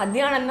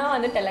மத்தியானம் தான்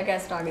வந்து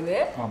டெலிகாஸ்ட் ஆகுது.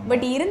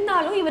 பட்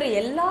இருந்தாலும் இவர்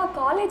எல்லா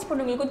காலேஜ்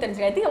பொண்ணுங்களுக்கும்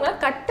தெரிஞ்சுக்காது, அவங்க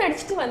கட்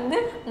அடிச்சுட்டு வந்து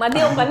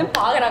மதியம் உட்காந்து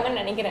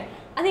பாக்குறாங்கன்னு நினைக்கிறேன்.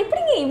 அது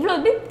எப்படிங்க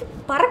இவ்வளவு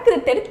பறக்குது,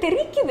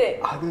 தெரிக்குது?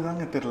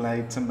 அதுதாங்க தெரியல.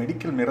 இட்ஸ்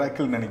மெடிக்கல்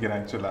மிராக்கிள்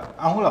நினைக்கிறேன். ஆக்சுவலா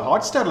அவங்கள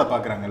ஹாட் ஸ்டார்ல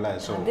பாக்குறாங்கல்ல,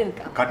 ஸோ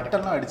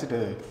கட்டெல்லாம் அடிச்சுட்டு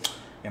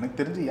எனக்கு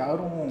தெரிஞ்சு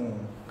யாரும்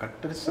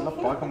கட்டடிச்செல்லாம்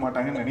பார்க்க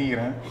மாட்டாங்கன்னு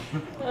நினைக்கிறேன்.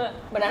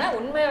 பட் ஆனால்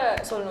உண்மை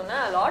சொல்லணும்னா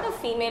lot of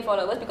female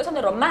followers because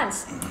அந்த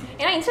ரொமான்ஸ்.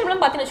 ஏன்னா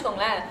இன்ஸ்டாகிராம் பார்த்தீங்கன்னு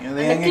வச்சுக்கோங்களேன்,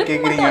 அதை எங்கே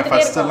கேட்குறீங்க?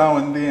 ஃபர்ஸ்ட் எல்லாம்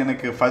வந்து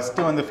எனக்கு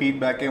ஃபர்ஸ்ட் வந்து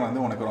ஃபீட்பேக்கே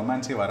வந்து உனக்கு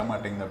ரொமான்ஸே வர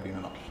மாட்டேங்குது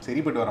அப்படின்னு.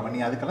 சரிப்பட்டு வர நீ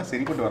அதுக்கெல்லாம்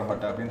சரிப்பட்டு வர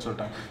மாட்டேன் அப்படின்னு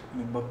சொல்லிட்டாங்க.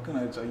 எனக்கு பக்கு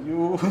நான்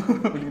ஐயோ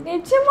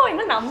நிச்சயமா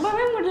இன்னும்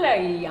நம்பவே முடியல.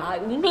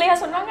 உங்களையா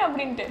சொன்னாங்க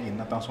அப்படின்ட்டு?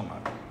 என்னத்தான்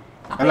சொன்னாங்க.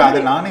 இல்லை, அது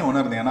நானே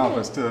உணர்ந்தேன். ஏன்னா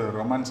ஃபர்ஸ்ட்டு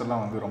ரொமான்ஸ்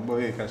எல்லாம் வந்து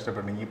ரொம்பவே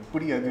கஷ்டப்பட்டேன்.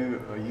 இப்படி அது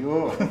ஐயோ.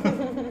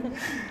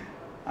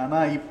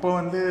 ஆனால் இப்போ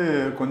வந்து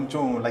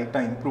கொஞ்சம்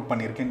லைட்டாக இம்ப்ரூவ்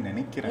பண்ணியிருக்கேன்னு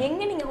நினைக்கிறேன்.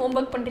 எங்கே நீங்கள்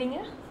ஹோம்ஒர்க் பண்ணுறீங்க?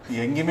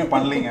 எங்கேயுமே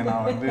பண்ணலைங்க.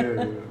 நான் வந்து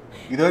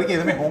இது வரைக்கும்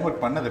எதுவுமே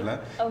ஹோம்ஒர்க் பண்ணதில்லை.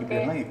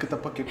 இப்படியெல்லாம் எக்கு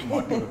தப்பாக கேட்டு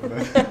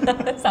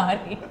மாட்டேன்.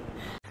 சாரி.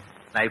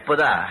 நான்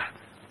இப்போதான்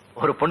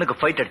ஒரு பொண்ணுக்கு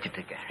ஃபைட் அடிச்சிட்டு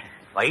இருக்கேன்.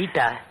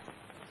 ஃபைட்டா?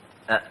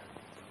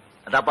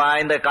 அதாப்பா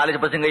இந்த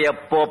காலேஜ் பசங்க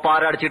எப்போ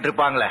பாரு அடிச்சிட்டு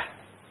இருப்பாங்களே.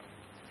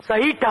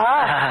 சைட்டா?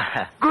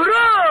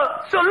 குரு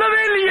சொல்லவே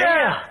இல்லையே.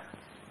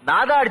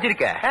 நான் தான்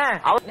அடிச்சிருக்கேன்.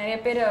 நிறைய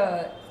பேர்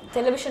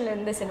டெலிவிஷன்ல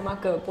இருந்து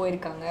சினிமாக்கு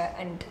போயிருக்காங்க.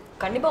 அண்ட்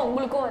கண்டிப்பா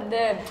உங்களுக்கும் வந்து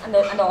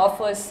அந்த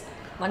ஆஃபர்ஸ்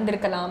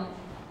வந்திருக்கலாம்.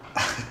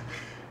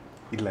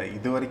 இல்லை,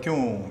 இது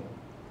வரைக்கும்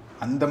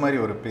அந்த மாதிரி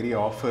ஒரு பெரிய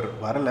ஆஃபர்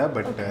வரலை.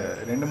 பட்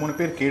 2-3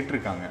 பேர்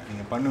கேட்டிருக்காங்க,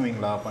 நீங்கள்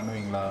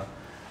பண்ணுவீங்களா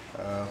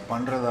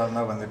பண்ணுறதா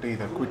இருந்தால் வந்துட்டு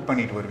இதை குவிட்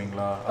பண்ணிட்டு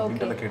வருவீங்களா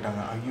அப்படின்ட்டு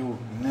கேட்டாங்க. ஐயோ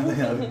என்னது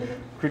அது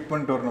குவிட்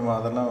பண்ணிட்டு வரணுமா?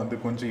 அதெல்லாம் வந்து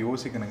கொஞ்சம்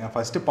யோசிக்கணுங்க.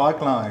 ஃபஸ்ட்டு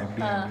பார்க்கலாம்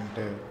எப்படி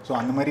அப்படின்ட்டு. ஸோ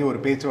அந்த மாதிரி ஒரு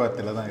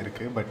பேச்சுவார்த்தையில் தான்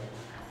இருக்குது. பட்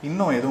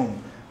இன்னும் எதுவும்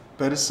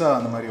பெருசாக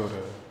அந்த மாதிரி ஒரு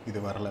இது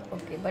வரலை.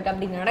 ஓகே, பட்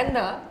அப்படி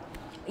நடந்தால்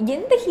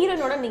எந்த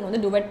ஹீரோனோட நீங்கள்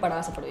வந்து டுவெட் பாட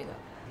ஆசைப்படுவீங்க?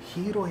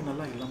 ஹீரோயின்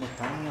எல்லாம் இல்லாமல்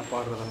தனியாக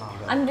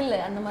பாடுறதெல்லாம்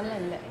அந்த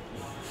மாதிரிலாம் இல்லை.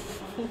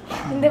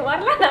 இந்த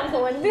மாதிரிலாம் நம்ம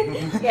வந்து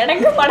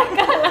எனக்கு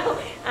படக்கலாம்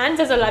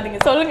ஆன்சர் சொல்லாதீங்க,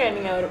 சொல்லுங்க.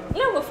 நீங்க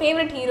இல்லை உங்க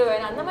ஃபேவரட்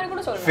ஹீரோயின் அந்த மாதிரி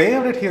கூட சொல்லுங்க.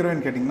 ஃபேவரட்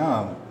ஹீரோயின் கேட்டிங்கன்னா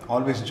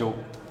ஆல்வேஸ்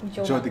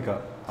ஜோதிகா.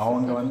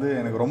 அவங்க வந்து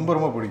எனக்கு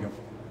ரொம்ப பிடிக்கும்.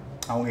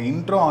 அவங்க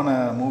இன்ட்ரோ ஆன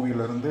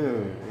மூவிலேருந்து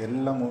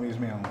எல்லா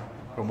மூவிஸுமே அவங்க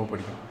ரொம்ப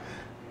பிடிக்கும்.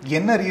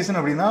 என்ன ரீசன்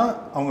அப்படின்னா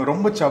அவங்க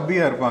ரொம்ப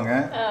சப்பியாக இருப்பாங்க,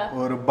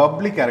 ஒரு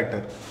பப்ளி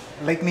கேரக்டர்.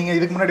 லைக் நீங்கள்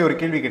இதுக்கு முன்னாடி ஒரு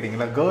கேள்வி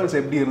கேட்டிங்களா, கேர்ள்ஸ்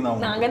எப்படி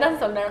இருந்தாங்க? நான் அங்கே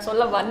தான்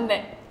சொல்ல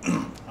வந்தேன்.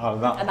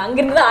 அதுதான், அது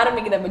அங்கிருந்து தான்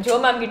ஆரம்பிக்குது. அப்போ ஜோ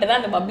மேம் கிட்ட தான்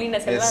அந்த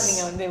பப்ளினஸ் எல்லாம்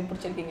நீங்கள் வந்து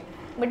பிடிச்சிருக்கீங்க.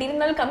 பட்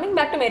இருந்தாலும் coming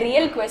back to my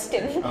real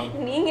question,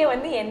 நீங்கள்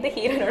வந்து எந்த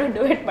ஹீரோனோட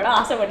டுவெட் படம்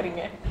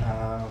ஆசைப்படுறீங்க?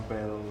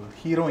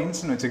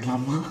 ஹீரோயின்ஸ்னு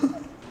வச்சுக்கலாமா?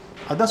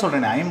 அதான்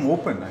சொல்கிறேன், I am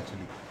open.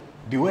 Actually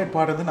divide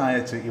பாடுறதுன்னு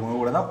ஆயாச்சு, இவங்க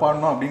கூட தான்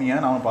பாடணும் அப்படின்னு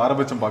ஏன் நான்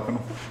பாரபட்சம்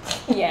பார்க்கணும்?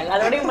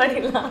 எல்லாரோடையும்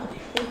பாடிடலாம்.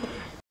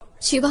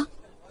 சிவா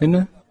என்ன?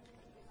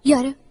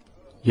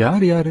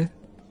 யாரு?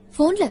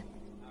 போன்ல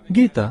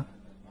கீதா.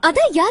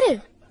 அதான் யாரு?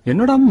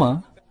 என்னோட அம்மா.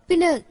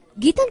 பின்ன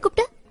கீதான்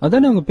கூப்பிட்ட?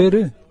 அதானே அவங்க பேரு.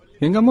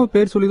 எங்க அம்மா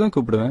பேர் சொல்லி தான்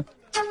கூப்பிடுவேன்.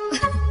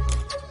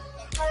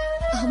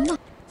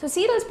 ஸோ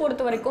சீரியல்ஸ்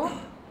பொறுத்த வரைக்கும்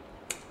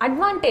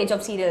அட்வான்டேஜ்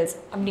ஆஃப் சீரியல்ஸ்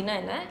அப்படின்னா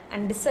என்ன,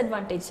 அண்ட்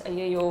டிஸ்அட்வான்டேஜ்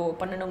ஐயோ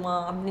பண்ணணுமா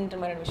அப்படின்ற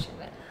மாதிரியான விஷயம்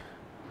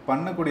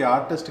பண்ணக்கூடிய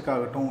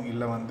ஆர்டிஸ்ட்டுக்காகட்டும்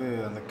இல்லை வந்து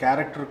அந்த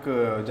கேரக்டருக்கு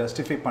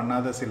ஜஸ்டிஃபை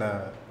பண்ணாத சில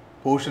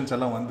போர்ஷன்ஸ்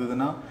எல்லாம்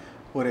வந்ததுன்னா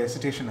ஒரு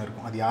ஹெசிடேஷன்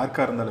இருக்கும். அது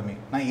யாருக்காக இருந்தாலுமே.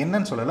 நான்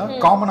என்னன்னு சொல்லலை,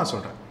 காமனாக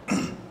சொல்கிறேன்.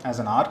 As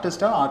an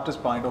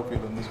artist point of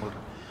view வந்து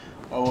சொல்கிறேன்.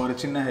 ஒரு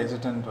சின்ன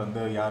ஹெசிடன்ட்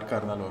வந்து யாருக்காக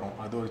இருந்தாலும் வரும்.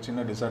 அது ஒரு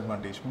சின்ன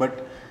டிஸ்அட்வான்டேஜ். பட்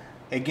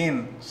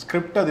எகெயின்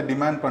ஸ்கிரிப்ட் அது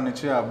டிமாண்ட்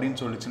பண்ணிச்சு அப்படின்னு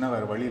சொல்லிச்சுன்னா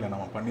வேறு வழியில்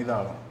நம்ம பண்ணி தான்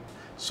ஆகணும்.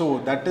 So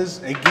that is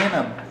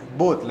again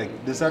both like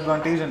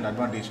disadvantage and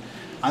advantage.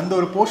 அந்த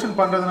ஒரு போர்ஷன்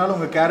பண்ணுறதுனால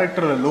உங்கள்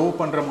கேரக்டரை லோ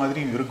பண்ணுற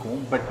மாதிரியும்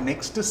இருக்கும். பட்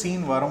நெக்ஸ்ட்டு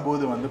சீன்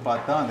வரும்போது வந்து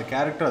பார்த்தா அந்த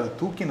கேரக்டர் அதை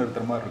தூக்கி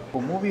நிறுத்துற மாதிரி இருக்கும்.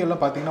 இப்போ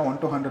மூவியெல்லாம் பார்த்தீங்கன்னா 1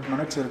 to 100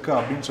 minutes இருக்குது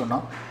அப்படின்னு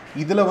சொன்னால்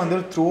இதில் வந்து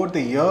த்ரூ அவுட்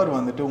த இயர்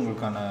வந்துட்டு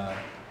உங்களுக்கான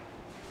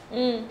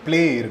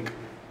ப்ளே இருக்குது,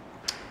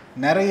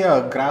 நிறைய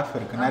கிராஃப்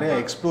இருக்குது, நிறைய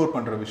எக்ஸ்ப்ளோர்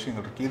பண்ணுற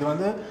விஷயங்கள் இருக்குது. இது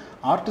வந்து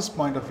ஆர்டிஸ்ட்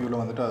பாயிண்ட் ஆஃப்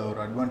வியூவில் வந்துட்டு அது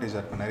ஒரு அட்வான்டேஜாக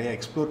இருக்குது. நிறைய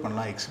எக்ஸ்ப்ளோர்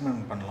பண்ணலாம்,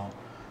 எக்ஸ்பெரிமெண்ட் பண்ணலாம்.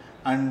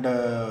 அண்ட்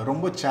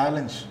ரொம்ப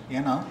சேலஞ்ச்,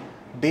 ஏன்னா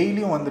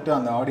டெய்லியும் வந்துட்டு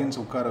அந்த ஆடியன்ஸ்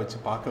உட்கார வச்சு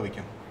பார்க்க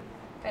வைக்கணும்.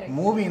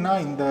 மூவினா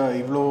இந்த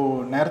இவ்வளோ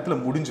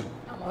நேரத்தில் முடிஞ்சிடும்.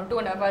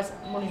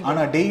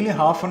 ஆனால் டெய்லி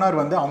 ½ an hour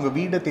வந்து அவங்க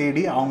வீட்டை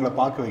தேடி அவங்கள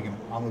பார்க்க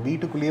வைக்கணும். அவங்க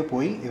வீட்டுக்குள்ளேயே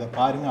போய் இதை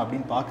பாருங்க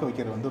அப்படின்னு பார்க்க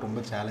வைக்கிறது வந்து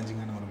ரொம்ப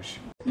சேலஞ்சிங்கான ஒரு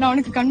விஷயம். நான்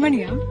உனக்கு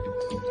கண்மணியா?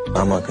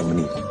 ஆமா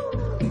கண்மணி.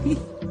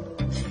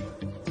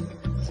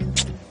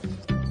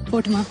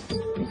 போட்டுமா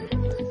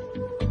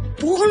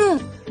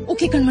போகணும்.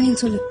 ஓகே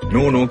கண்மணின்னு சொல்லு.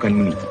 No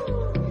Kanmani.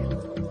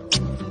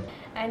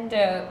 அண்ட்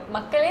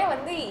மக்களே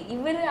வந்து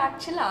இவர்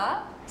ஆக்சுவலா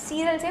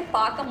சீரியல்ஸே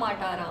பார்க்க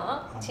மாட்டாராம்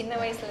சின்ன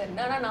வயசுல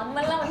இருந்து. ஆனா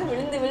நம்ம எல்லாம் வந்து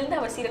விழுந்து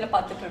அவர் சீரியலை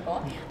பார்த்துட்டு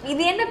இருக்கோம்.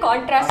 இது என்ன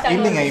கான்ட்ராஸ்ட்?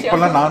 இல்லைங்க,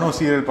 இப்பெல்லாம் நானும்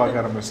சீரியல்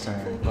பார்க்க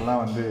ஆரம்பிச்சிட்டேன்.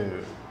 இப்பெல்லாம் வந்து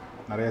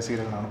நிறைய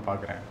சீரியல் நானும்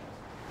பார்க்குறேன்.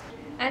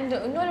 அண்ட்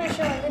இன்னொரு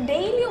விஷயம் வந்து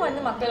டெய்லியும்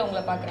வந்து மக்கள்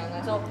உங்களை பார்க்குறாங்க.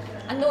 ஸோ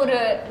அந்த ஒரு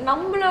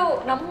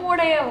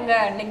நம்முடையவங்க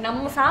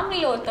நம்ம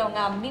ஃபேமிலியில்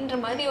ஒருத்தவங்க அப்படின்ற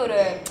மாதிரி ஒரு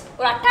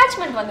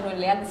அட்டாச்மெண்ட் வந்துடும்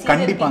இல்லையா?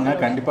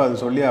 கண்டிப்பாக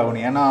அது சொல்லி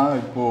ஆகணும். ஏன்னா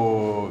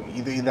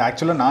இப்போது இது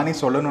ஆக்சுவலாக நானே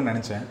சொல்லணும்னு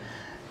நினச்சேன்.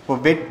 இப்போ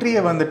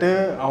வெற்றியை வந்துட்டு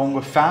அவங்க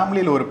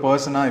ஃபேமிலியில் ஒரு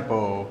பர்சனாக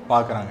இப்போது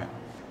பார்க்குறாங்க.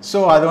 ஸோ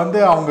அது வந்து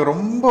அவங்க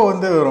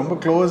ரொம்ப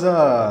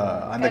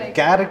க்ளோஸாக அந்த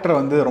கேரக்டரை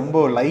வந்து ரொம்ப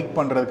லைக்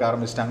பண்ணுறதுக்கு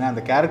ஆரம்பிச்சிட்டாங்க.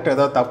 அந்த கேரக்டர்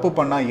ஏதாவது தப்பு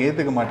பண்ணால்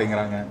ஏற்றுக்க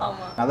மாட்டேங்கிறாங்க.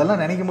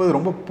 அதெல்லாம் நினைக்கும் போது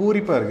ரொம்ப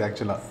பூரிப்பாக இருக்குது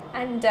ஆக்சுவலாக.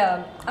 அண்ட்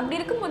அப்படி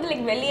இருக்கும்போது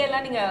லைக்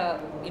வெளியெல்லாம்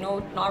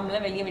நீங்கள்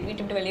நார்மலாக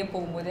வீட்டு விட்டு வெளியே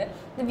போகும்போது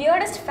இந்த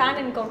வியர்டஸ்ட்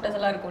ஃபேன் என்கவுண்டர்ஸ்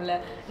எல்லாம் இருக்கும்ல,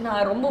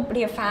 நான் ரொம்ப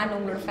பெரிய ஃபேன்,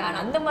 உங்களோட ஃபேன்,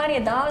 அந்த மாதிரி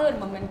ஏதாவது ஒரு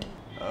மொமெண்ட்?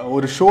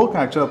 ஒரு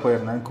ஷோக்கு ஆக்சுவலாக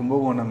போயிருந்தேன்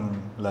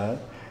கும்பகோணமில்.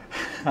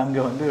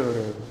 அங்கே வந்து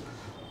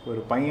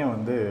ஒரு பையன்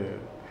வந்து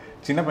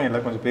சின்ன பையன் இல்லை,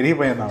 கொஞ்சம் பெரிய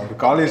பையன் தான், ஒரு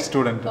காலேஜ்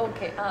ஸ்டூடெண்ட்.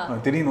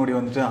 திடீர்னு ஓடி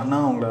வந்துட்டு, அண்ணா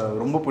அவங்கள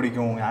ரொம்ப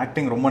பிடிக்கும், உங்கள்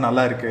ஆக்டிங் ரொம்ப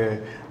நல்லா இருக்குது,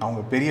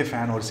 அவங்க பெரிய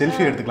ஃபேன், ஒரு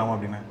செல்ஃபி எடுத்துக்கலாமா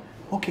அப்படின்னு.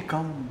 ஓகே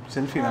கம்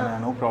செல்ஃபி தானே,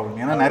 நோ ப்ராப்ளம்.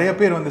 ஏன்னா நிறைய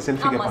பேர் வந்து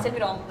செல்ஃபி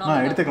கேட்பாங்க.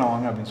 எடுத்துக்கலாம்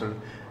வாங்க அப்படின்னு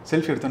சொல்லிட்டு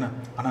செல்ஃபி எடுத்தோன்னே,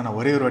 அண்ணா நான்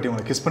ஒரே ஒரு வாட்டி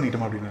உங்களை கிஸ்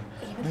பண்ணிட்டோமா அப்படின்னு.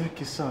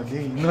 கிஸ்ஸா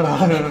அதே இன்னடா,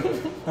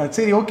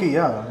 சரி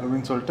ஓகேயா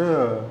அப்படின்னு சொல்லிட்டு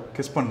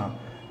கிஸ் பண்ணான்.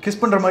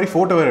 கிஸ் பண்ணுற மாதிரி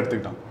ஃபோட்டோ வேறு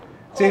எடுத்துக்கிட்டான்.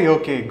 சரி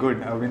ஓகே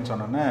குட் அப்படின்னு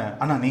சொன்னோன்னே,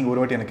 அண்ணா நீங்கள்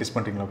ஒரு வாட்டி எனக்கு கிஸ்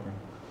பண்ணுறீங்களா அப்படின்னு.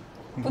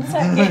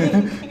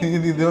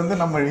 இது வந்து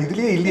நம்ம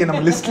இதுலேயே இல்லையே,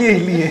 நம்ம லிஸ்ட்லேயே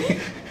இல்லையே,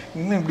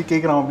 இன்னும் இப்படி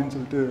கேட்குறான் அப்படின்னு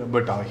சொல்லிட்டு.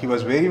 But he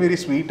was very very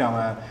sweet.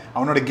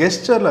 அவனோட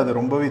கெஸ்டரில் அது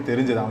ரொம்பவே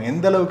தெரிஞ்சது, அவன்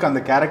எந்த அளவுக்கு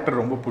அந்த கேரக்டர்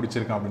ரொம்ப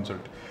பிடிச்சிருக்கான் அப்படின்னு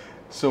சொல்லிட்டு.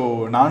 ஸோ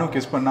நானும்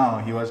கிஸ் பண்ணால்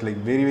he was like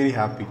very very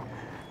happy.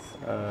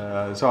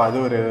 So அது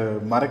ஒரு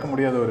மறக்க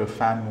முடியாத ஒரு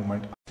ஃபேன்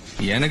மூமெண்ட்.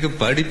 எனக்கு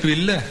படிப்பு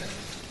இல்லை,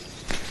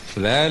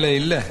 வேலை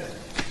இல்லை,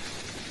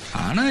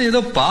 ஆனா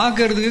ஏதோ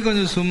பார்க்கறதுக்கு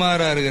கொஞ்சம்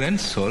சுமாரா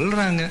இருக்கிறேன்னு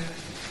சொல்றாங்க.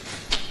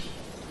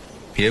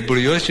 எப்படி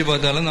யோசிச்சு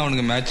பார்த்தாலும்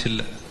அவனுக்கு மேட்ச்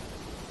இல்லை.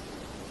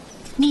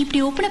 நீ இப்படி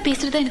ஓப்பனா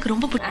பேசுறதா எனக்கு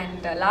ரொம்ப பிடிக்கும்.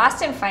 அண்ட்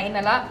லாஸ்ட் அண்ட்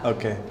ஃபைனலா,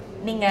 ஓகே,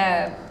 நீங்க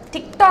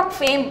டிக்டாக்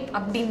ஃபேம்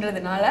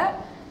அப்படின்றதுனால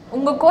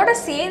உங்க கூட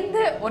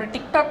சேர்ந்து ஒரு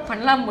டிக்டாக்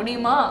பண்ணலாம்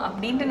முடியுமா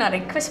அப்படின்ட்டு நான்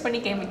ரெக்வெஸ்ட்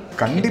பண்ணி கேட்பேன்.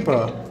 கண்டிப்பா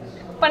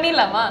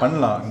பண்ணிடலாமா?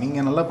 பண்ணலாம்.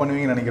 நீங்க நல்லா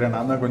பண்ணுவீங்கன்னு நினைக்கிறேன்.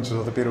 நான் தான் கொஞ்சம்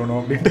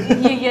சொதப்பிடணும்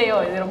அப்படின்ட்டு. ஐயோ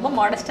இது ரொம்ப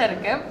மாடஸ்டா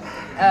இருக்கு.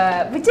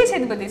 விஜய்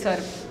சேதுபதி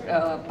சார்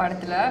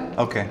படத்துல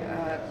ஓகே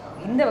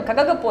இந்த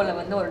ககக போல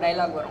வந்து ஒரு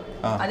டயலாக் வரும்,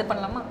 அது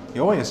பண்ணலாமா?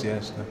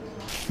 எஸ்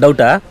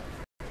டவுட்டா?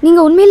 நீங்க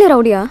உண்மையிலே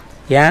ரவுடியா?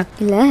 ஏன்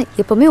இல்ல,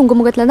 எப்பவுமே உங்க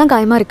முகத்துல தான்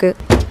காயமா இருக்கு.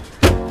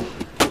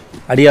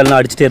 அடியாலாம்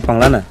அடிச்சுட்டே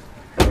இருப்பாங்களான்னு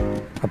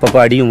அப்பப்போ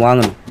அடியும்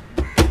வாங்கணும்,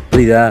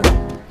 புரியுதா?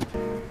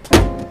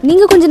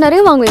 நீங்க கொஞ்சம்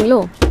நிறைய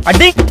வாங்குவீங்களோ?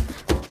 அடி.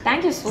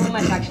 Thank you so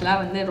much.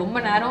 ஆக்சுவலாக வந்து ரொம்ப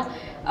நேரம்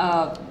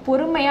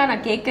பொறுமையாக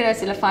நான் கேட்குற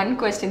சில ஃபன்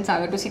கொஸ்டின்ஸ்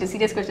ஆகட்டும்,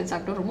 சீரியஸ் கொஸ்டின்ஸ்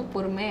ஆகட்டும், ரொம்ப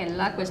பொறுமையாக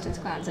எல்லா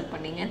கொஸ்டின்ஸ்க்கும் ஆன்சர்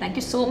பண்ணீங்க.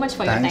 Thank you so much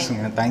for your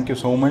time. Thank you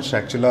so much.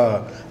 ஆக்சுவலாக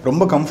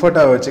ரொம்ப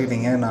கம்ஃபர்ட்டாக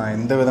வச்சுக்கிட்டீங்க. நான்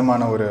எந்த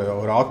விதமான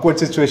ஒரு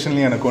ஆக்வர்ட்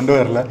சுச்சுவேஷன்லையும் எனக்கு கொண்டு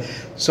வரல.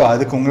 ஸோ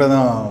அதுக்கு உங்களை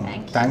தான்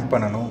தேங்க்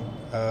பண்ணணும்.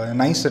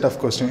 Nice set of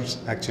questions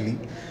actually.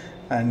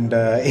 And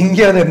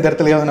எங்கேயாவது எந்த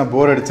இடத்துலையாவது நான்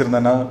போர்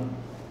அடிச்சிருந்தேன்னா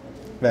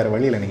வேறு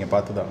வழியில் நீங்கள்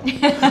பார்த்து தான்.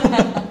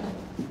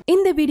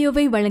 இந்த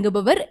வீடியோவை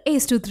வழங்குபவர்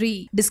Ace23.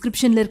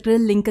 டிஸ்கிரிப்ஷன்ல இருக்கிற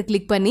லிங்கை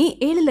கிளிக் பண்ணி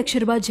 7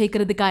 லட்சம் ரூபாய்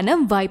ஜெயிக்கிறதுக்கான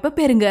வாய்ப்பை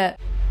பெறுங்க.